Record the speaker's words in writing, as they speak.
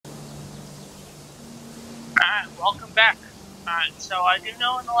Alright, welcome back. Alright, so I do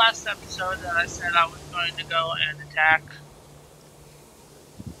know in the last episode that I said I was going to go and attack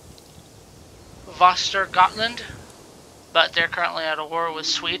Gotland, but they're currently at a war with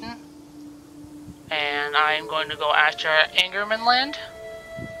Sweden. And I am going to go after Land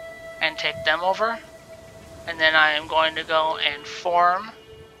and take them over. And then I am going to go and form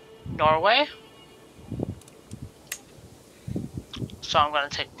Norway. So I'm going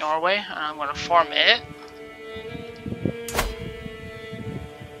to take Norway and I'm going to form it.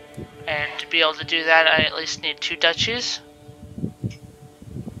 And to be able to do that, I at least need 2 duchies.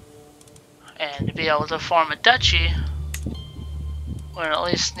 And to be able to form a duchy, we're at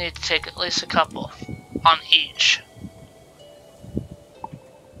least need to take at least a couple on each.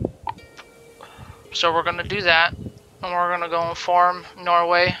 So we're going to do that, and we're going to go and form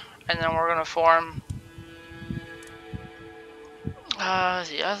Norway, and then we're going to form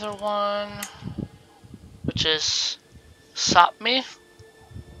the other one, which is Sapmi,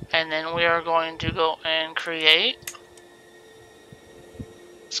 and then we are going to go and create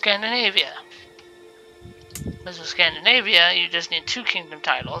Scandinavia. As with Scandinavia, you just need 2 kingdom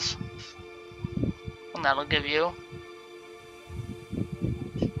titles, and that'll give you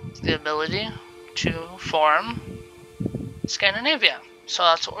the ability to form Scandinavia. So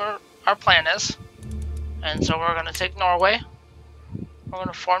that's what our plan is. And so we're going to take Norway, we're going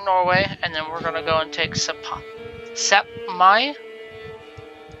to form Norway, and then we're going to go and take Sepmi,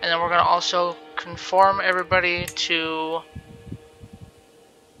 and then we're going to also conform everybody to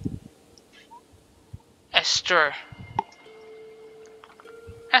Esther,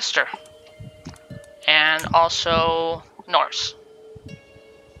 and also Norse.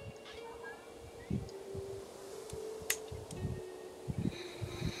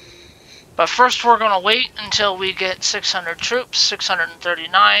 But first we're going to wait until we get 600 troops,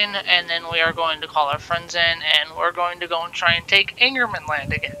 639, and then we are going to call our friends in, and we're going to go and try and take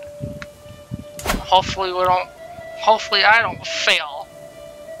Land again. Hopefully I don't fail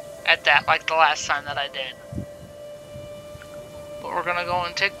at that like the last time that I did. But we're going to go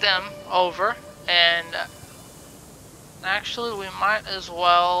and take them over, and actually we might as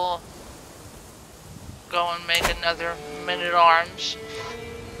well go and make another men-at-arms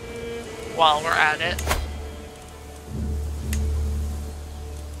while we're at it.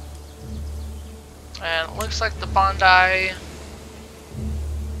 And it looks like the Bondi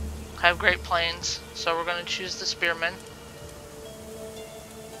have great planes, so we're going to choose the spearmen.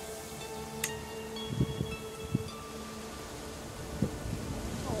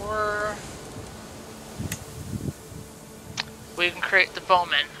 Or we can create the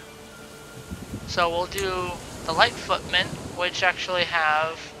bowmen. So we'll do the light footmen, which actually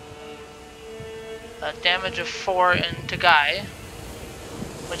have a damage of 4 into Guy,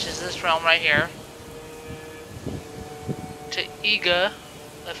 which is this realm right here, to Iga,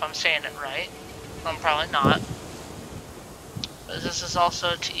 if I'm saying it right. I'm probably not. But this is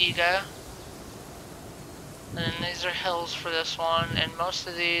also to Iga. And then these are hills for this one, and most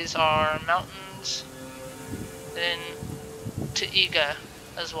of these are mountains. Then to Iga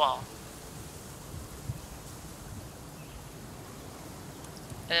as well.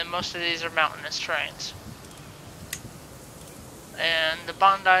 And most of these are mountainous terrains. And the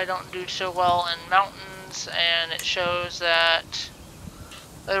Bondi don't do so well in mountains, and it shows that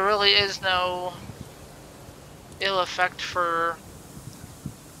there really is no ill effect for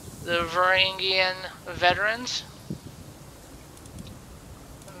the Varangian veterans.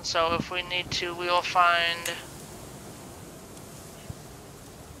 And so if we need to, we will find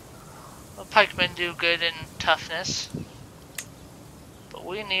pikemen do good in toughness. But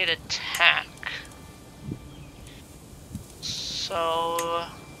we need attack. So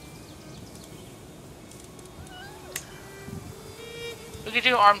we could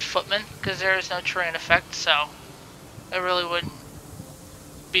do armed footmen, because there is no terrain effect, so it really wouldn't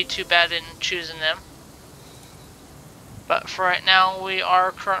be too bad in choosing them. But for right now, we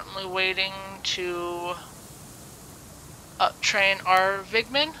are currently waiting to up-train our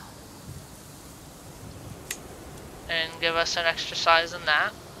Vigmen and give us an extra size in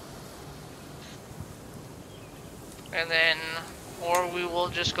that. And then, or we will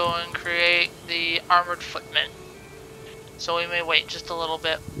just go and create the armored footmen. So we may wait just a little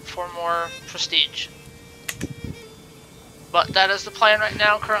bit for more prestige. But that is the plan right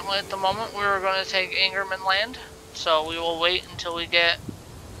now. Currently at the moment, we are going to take Land. So we will wait until we get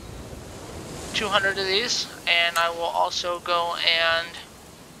 200 of these. And I will also go and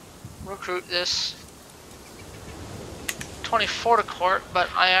recruit this 24 to court, but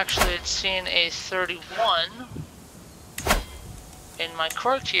I actually had seen a 31 in my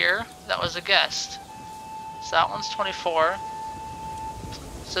courtier that was a guest. So that one's 24.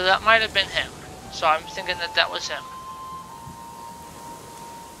 So that might have been him. So I'm thinking that that was him.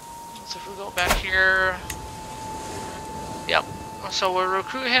 So if we go back here, yep. So we'll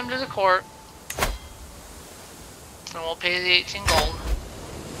recruit him to the court, and we'll pay the 18 gold,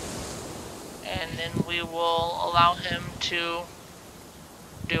 and then we will allow him to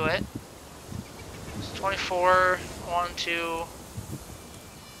do it. It's 24, 1, 2,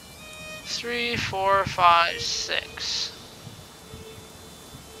 3, 4, 5, 6.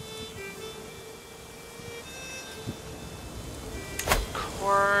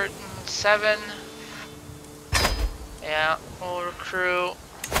 Court 7. Yeah, we'll recruit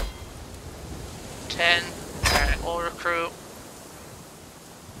 10. Alright, we'll recruit.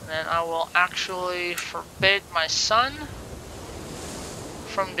 And then I will actually forbid my son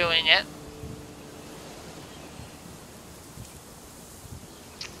from doing it.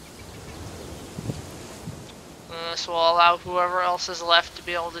 And this will allow whoever else is left to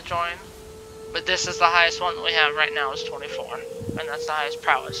be able to join. But this is the highest one that we have right now, is 24. And that's the highest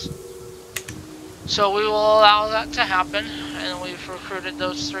prowess. So we will allow that to happen, and we've recruited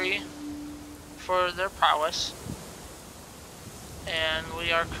those 3 for their prowess. And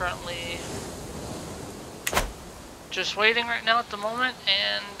we are currently just waiting right now at the moment,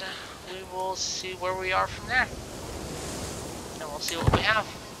 and we will see where we are from there. And we'll see what we have.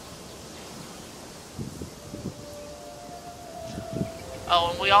 Oh,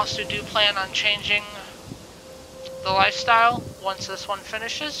 and we also do plan on changing the lifestyle once this one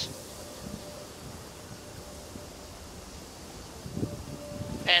finishes.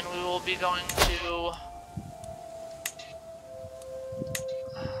 And we will be going to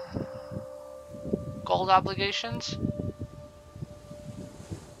gold obligations.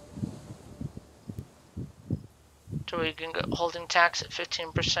 So we can go holding tax at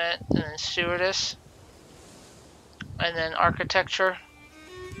 15%, and then stewardess, and then architecture,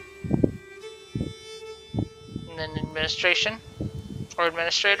 and then administration or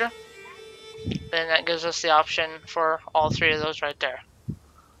administrator. Then that gives us the option for all 3 of those right there.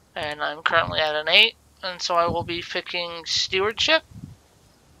 And I'm currently at an 8, and so I will be picking stewardship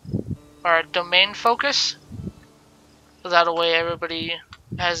or domain focus. So that way everybody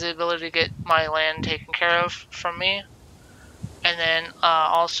has the ability to get my land taken care of from me. And then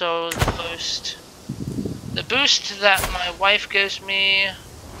also the boost. The boost that my wife gives me,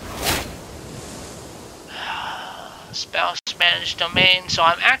 spouse managed domain. So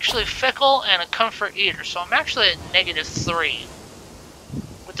I'm actually fickle and a comfort eater. So I'm actually at -3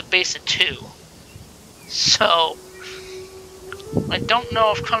 with a base of 2. So I don't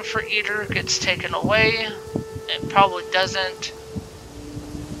know if comfort eater gets taken away. It probably doesn't.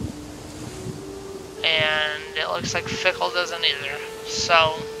 And it looks like fickle doesn't either.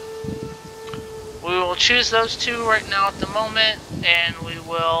 So we will choose those 2 right now at the moment, and we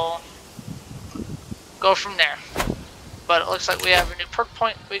will go from there. But it looks like we have a new perk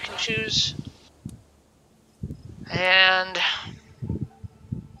point we can choose. And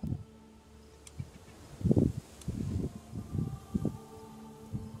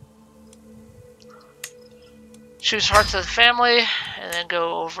choose Hearts of the Family, and then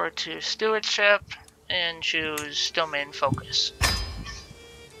go over to Stewardship, and choose Domain Focus.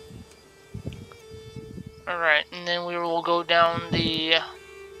 Alright, and then we will go down the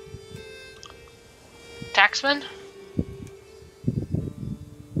Taxman,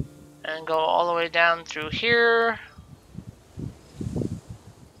 and go all the way down through here.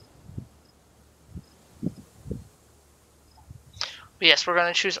 But yes, we're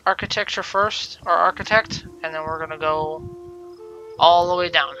going to choose Architecture first, or Architect, and then we're going to go all the way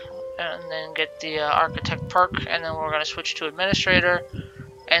down, and then get the Architect perk, and then we're going to switch to Administrator,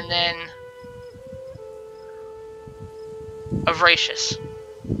 and then a Voracious.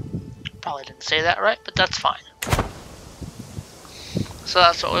 Probably didn't say that right, but that's fine. So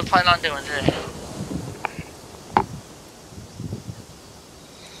that's what we plan on doing today.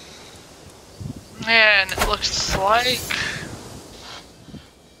 And it looks like...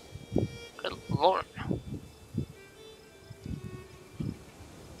 Good lord.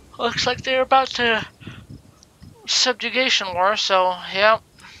 Looks like they're about to subjugation war, so yeah.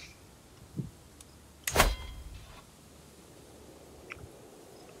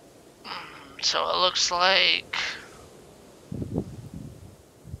 So it looks like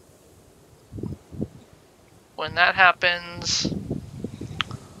when that happens,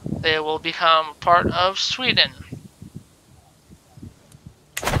 they will become part of Sweden.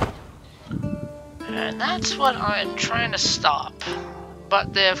 And that's what I'm trying to stop.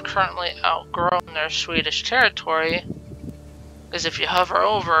 But they have currently outgrown their Swedish territory, Because if you hover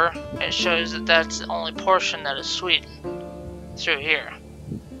over, it shows that that's the only portion that is Sweden through here.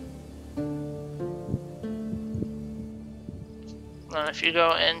 And if you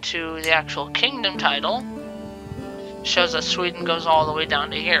go into the actual kingdom title, it shows that Sweden goes all the way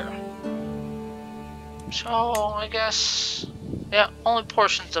down to here. So I guess, yeah, only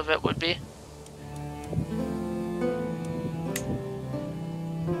portions of it would be.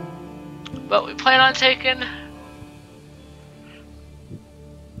 But we plan on taking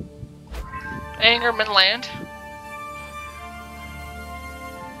Angerman land.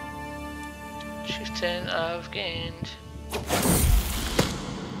 Chieftain of gained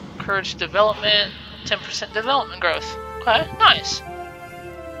courage development, 10% development growth. Okay, nice.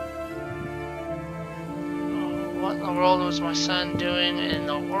 What in the world was my son doing in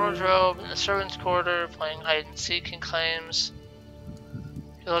the wardrobe, in the servants' quarter, playing hide and seek and claims?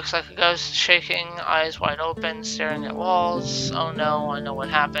 He looks like a ghost, shaking, eyes wide open, staring at walls. Oh no, I know what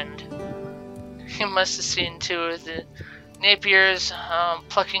happened. He must have seen two of the Napiers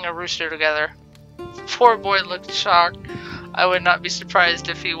plucking a rooster together. The poor boy looked shocked. I would not be surprised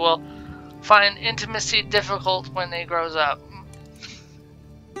if he will find intimacy difficult when he grows up.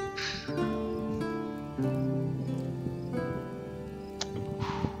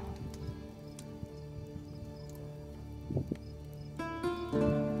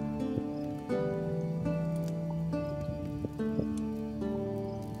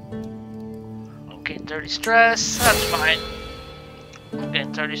 I'm getting 30 stress, that's fine. I'm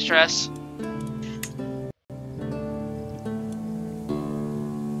getting 30 stress.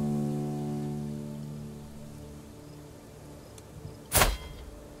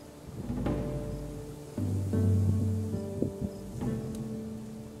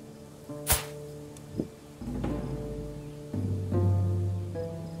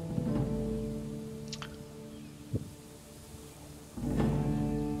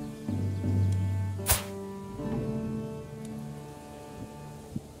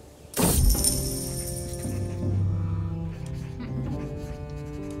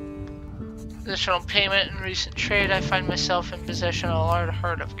 Additional payment and recent trade, I find myself in possession of a large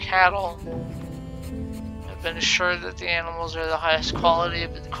herd of cattle. I've been assured that the animals are the highest quality,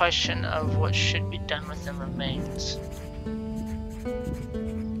 but the question of what should be done with them remains.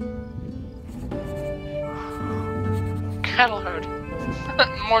 Cattle herd.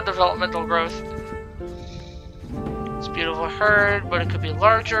 More developmental growth. It's a beautiful herd, but it could be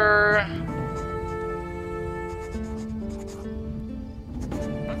larger.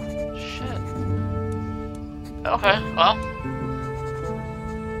 Okay, well.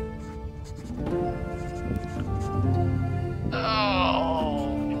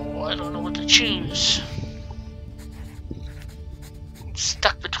 Oh, I don't know what to choose. I'm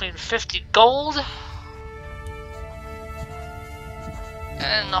stuck between 50 gold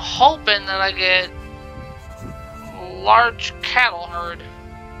and hoping that I get large cattle herd.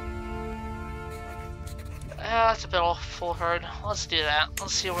 That's a bit of a full herd. Let's do that.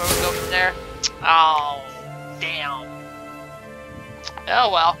 Let's see where we go from there. Oh. Damn.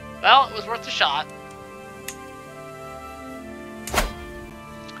 Oh well. Well, it was worth a shot.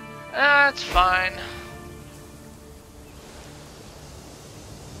 That's fine.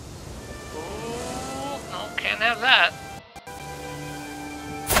 Ooh, no, can't have that.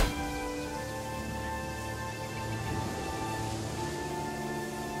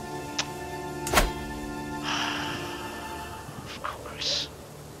 Of course.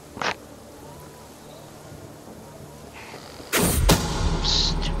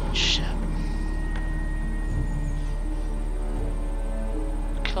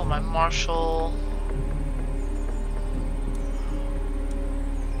 Kill my marshal.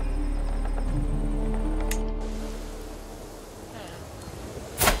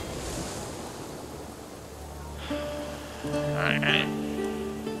 Alright.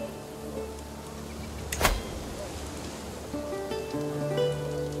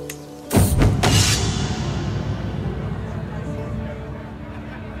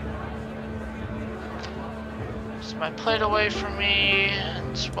 My plate away from me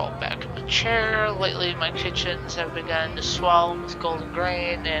and sprawl back in my chair. Lately my kitchens have begun to swell with golden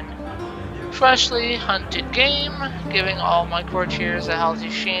grain and freshly hunted game, giving all my courtiers a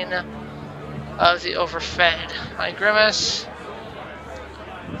healthy sheen of the overfed. I grimace.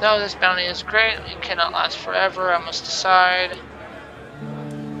 Though this bounty is great, it cannot last forever, I must decide.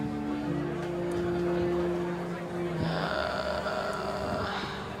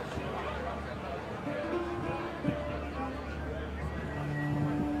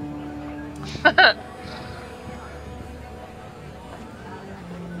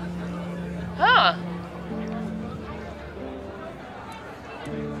 Huh.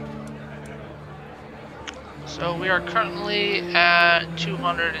 So we are currently at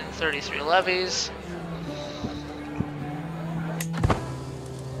 233 levies.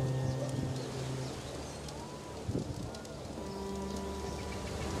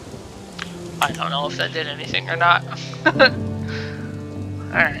 I don't know if that did anything or not.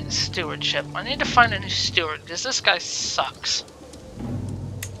 Alright, stewardship. I need to find a new steward because this guy sucks.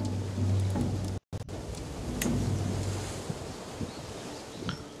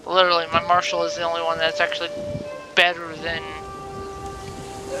 Literally, my marshal is the only one that's actually better than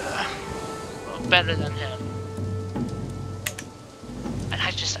him. And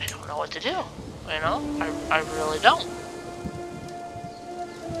I don't know what to do. You know, I really don't.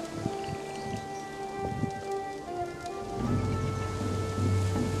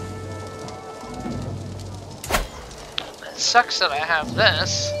 It sucks that I have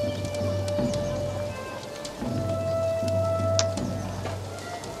this.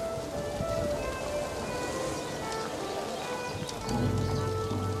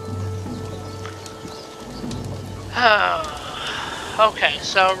 Okay,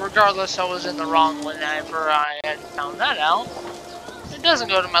 so regardless, I was in the wrong whenever I had found that out. It doesn't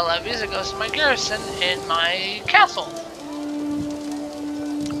go to my levies, it goes to my garrison in my castle.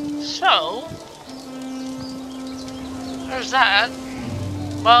 So, there's that.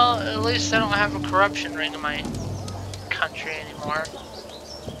 Well, at least I don't have a corruption ring in my country anymore.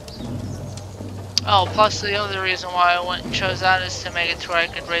 Oh, plus the other reason why I went and chose that is to make it to where I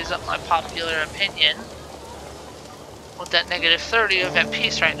could raise up my popular opinion. With that -30 of at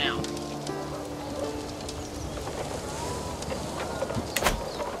peace right now.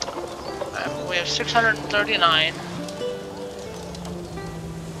 We have 639.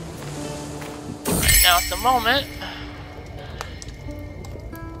 Right now at the moment.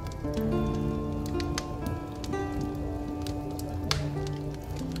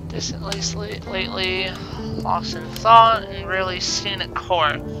 Distantly lately lost in thought and rarely seen at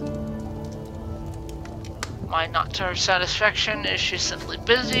court. Mine not to her satisfaction, is she simply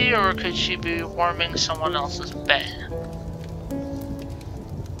busy, or could she be warming someone else's bed?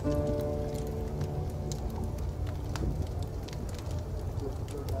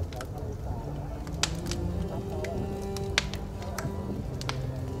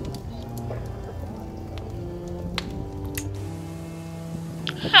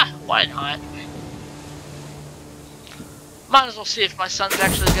 Ha, why not? Might as well see if my son's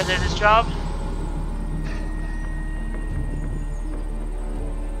actually good at his job.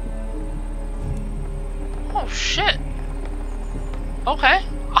 Oh shit. Okay.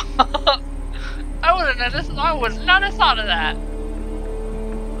 I would not have thought of that.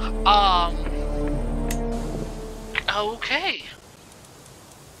 Okay.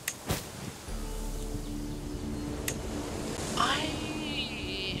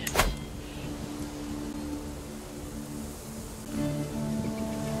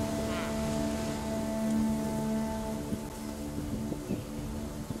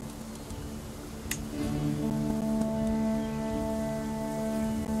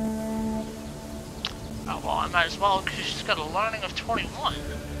 Well, I might as well, because she's got a learning of 21.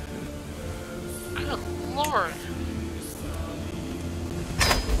 Good lord.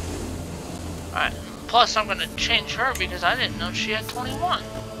 Alright, plus I'm going to change her because I didn't know she had 21.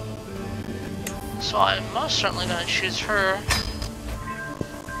 So I'm most certainly going to choose her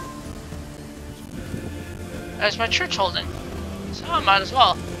as my church holding. So I might as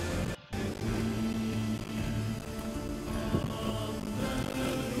well.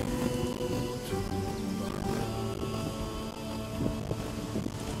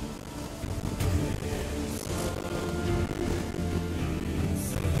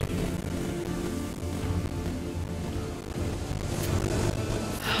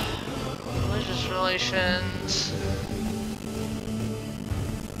 Relations.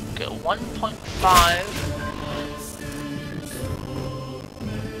 Get 1.5.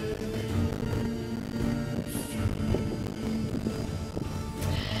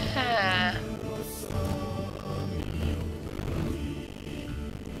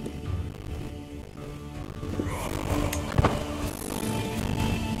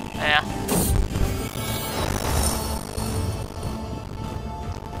 Yeah.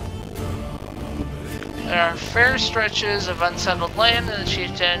 There are fair stretches of unsettled land in the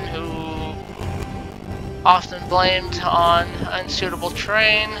Chieftain who often blamed on unsuitable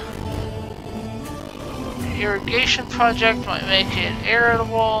terrain. Irrigation project might make it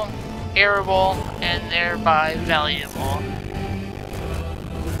arable, and thereby valuable.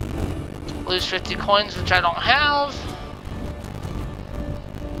 Lose 50 coins, which I don't have.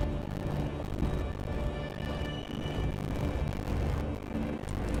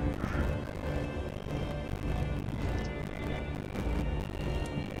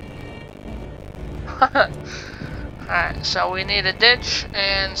 Alright, so we need a ditch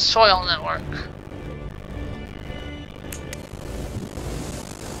and soil network.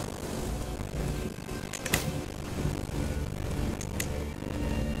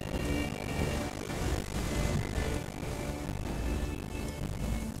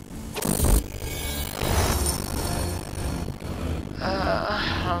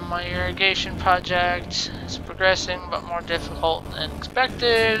 My irrigation project is progressing, but more difficult than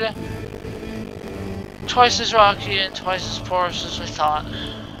expected. Twice as rocky and twice as porous as we thought.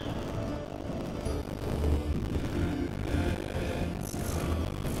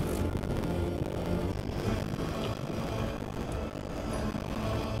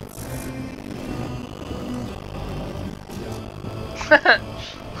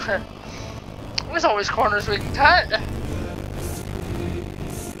 There's always corners we can cut.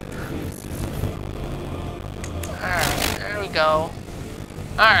 Alright, there we go.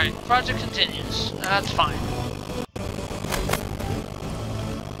 Alright, project continues. That's fine.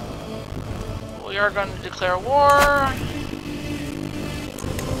 We are going to declare war.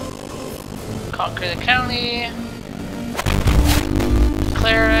 Conquer the county.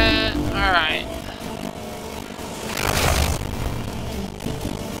 Declare it. Alright.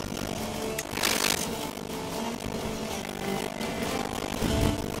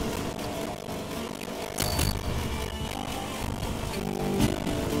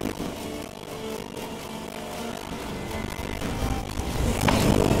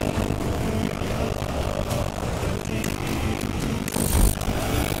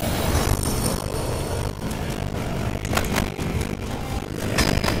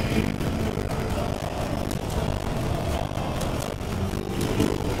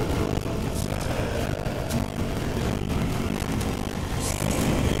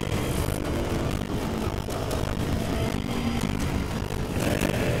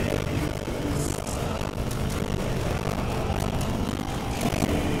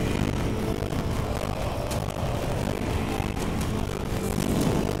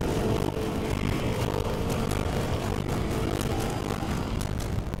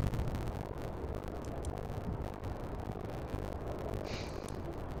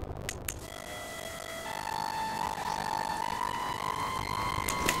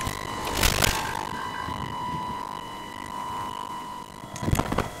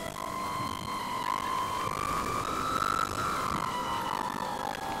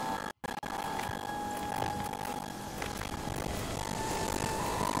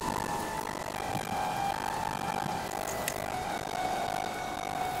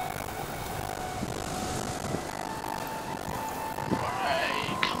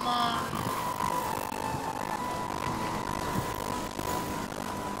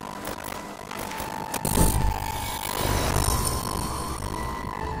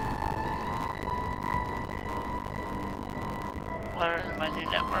 In my new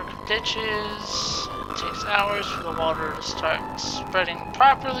network of ditches. It takes hours for the water to start spreading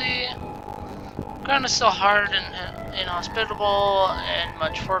properly. Ground is still hard and inhospitable, and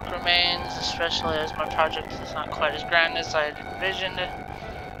much work remains, especially as my project is not quite as grand as I had envisioned.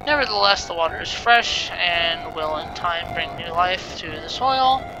 Nevertheless, the water is fresh and will in time bring new life to the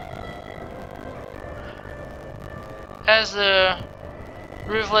soil. As the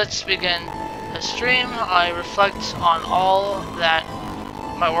rivulets begin a stream, I reflect on all that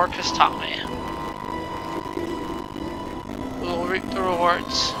my work has taught me. We will reap the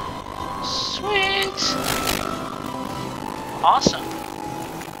rewards. Sweet! Awesome.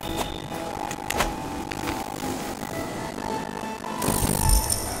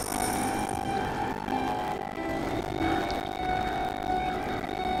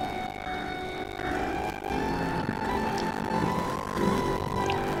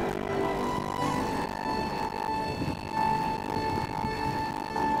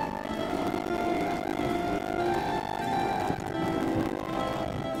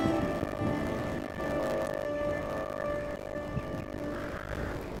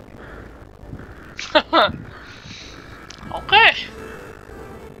 Okay.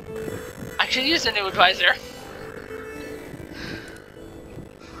 I could use a new advisor.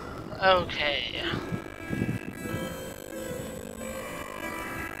 Okay.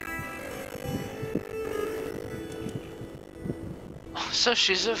 Oh, so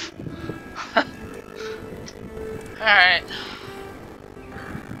she's a... Alright.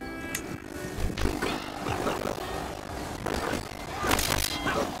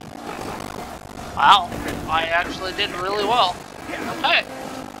 Wow, I actually did really well. Okay.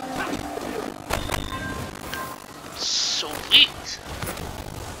 Sweet.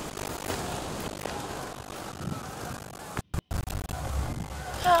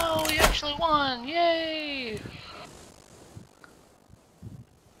 Oh, we actually officially won! Yay!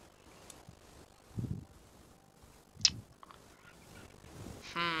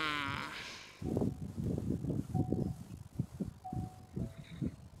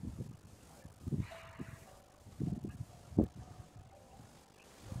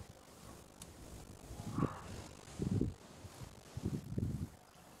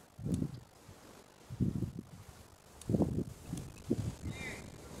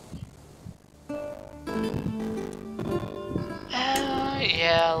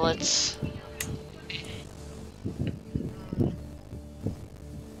 Yeah, let's...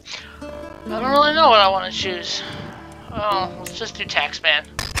 I don't really know what I want to choose. Oh, let's just do Taxman.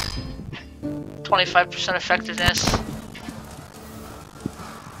 25% effectiveness.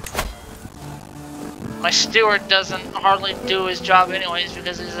 My steward doesn't hardly do his job anyways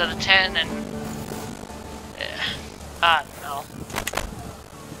because he's at a 10 and... yeah, I don't know.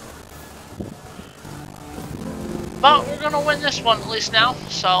 But we're gonna win this one at least now,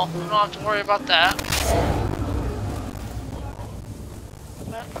 so we don't have to worry about that.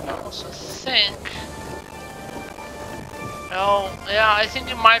 But I also think... oh, yeah, I think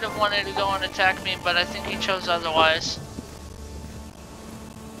he might have wanted to go and attack me, but I think he chose otherwise.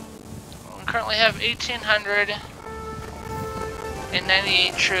 We currently have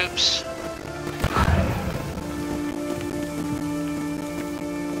 1,898 troops.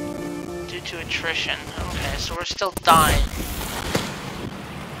 Due to attrition. Okay, so we're still dying.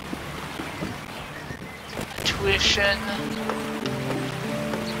 Tuition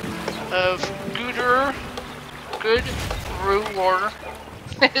of good ruler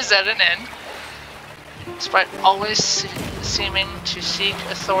is at an end. Despite always seeming to seek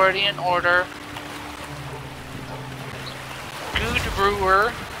authority and order, good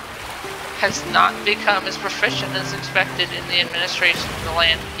ruler has not become as proficient as expected in the administration of the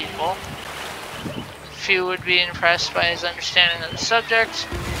land people. Few would be impressed by his understanding of the subject,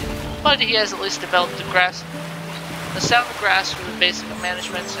 but he has at least developed the sound grasp of the basic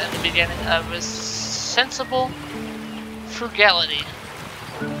managements and the beginning of his sensible frugality.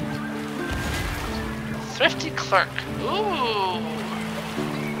 Thrifty clerk. Ooh.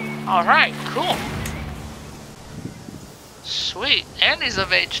 Alright, cool. Sweet. And he's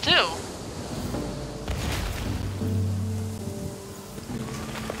of age too.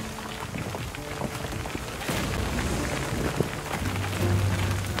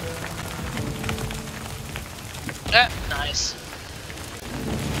 Nice.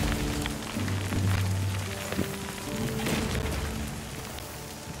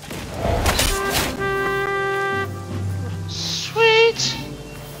 Sweet.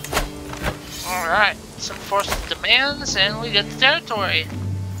 Alright, some force demands and we get the territory.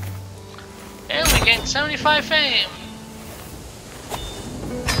 And we gain 75 fame.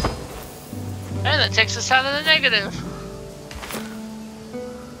 And that takes us out of the negative.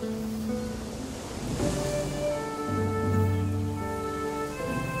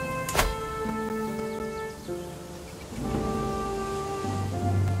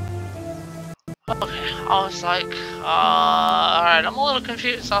 Okay, I was like, alright, I'm a little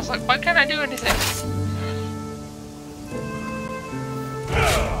confused. I was like, why can't I do anything?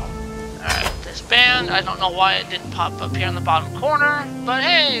 Alright, disband. I don't know why it didn't pop up here in the bottom corner, but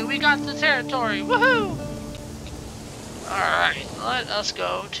hey, we got the territory. Woohoo! Alright, let us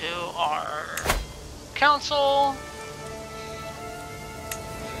go to our council.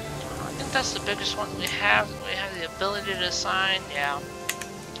 I think that's the biggest one we have. We have the ability to assign, yeah.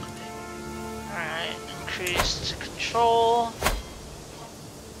 Alright, increased control.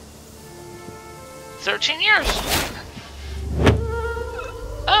 13 years!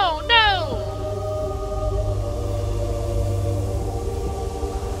 Oh no!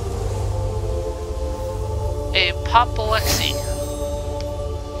 Apoplexy.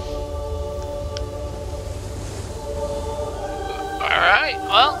 Alright,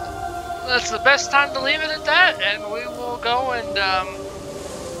 well, that's the best time to leave it at that, and we will go and,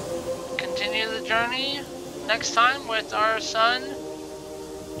 continue the journey next time with our son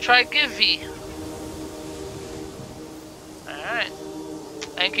Trigivi. Alright.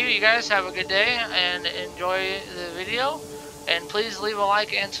 Thank you. You guys have a good day and enjoy the video. And please leave a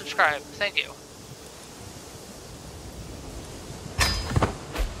like and subscribe. Thank you.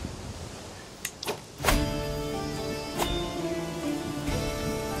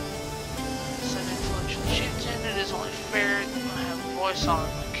 Son influential chieftain. It is only fair that I have a voice on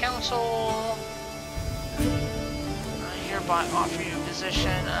council. I hereby offer you a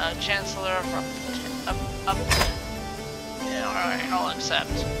position, Chancellor from up. Yeah, alright, I'll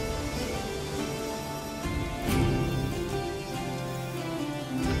accept.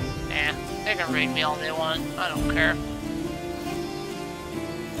 Yeah. They can raid me all they want. I don't care.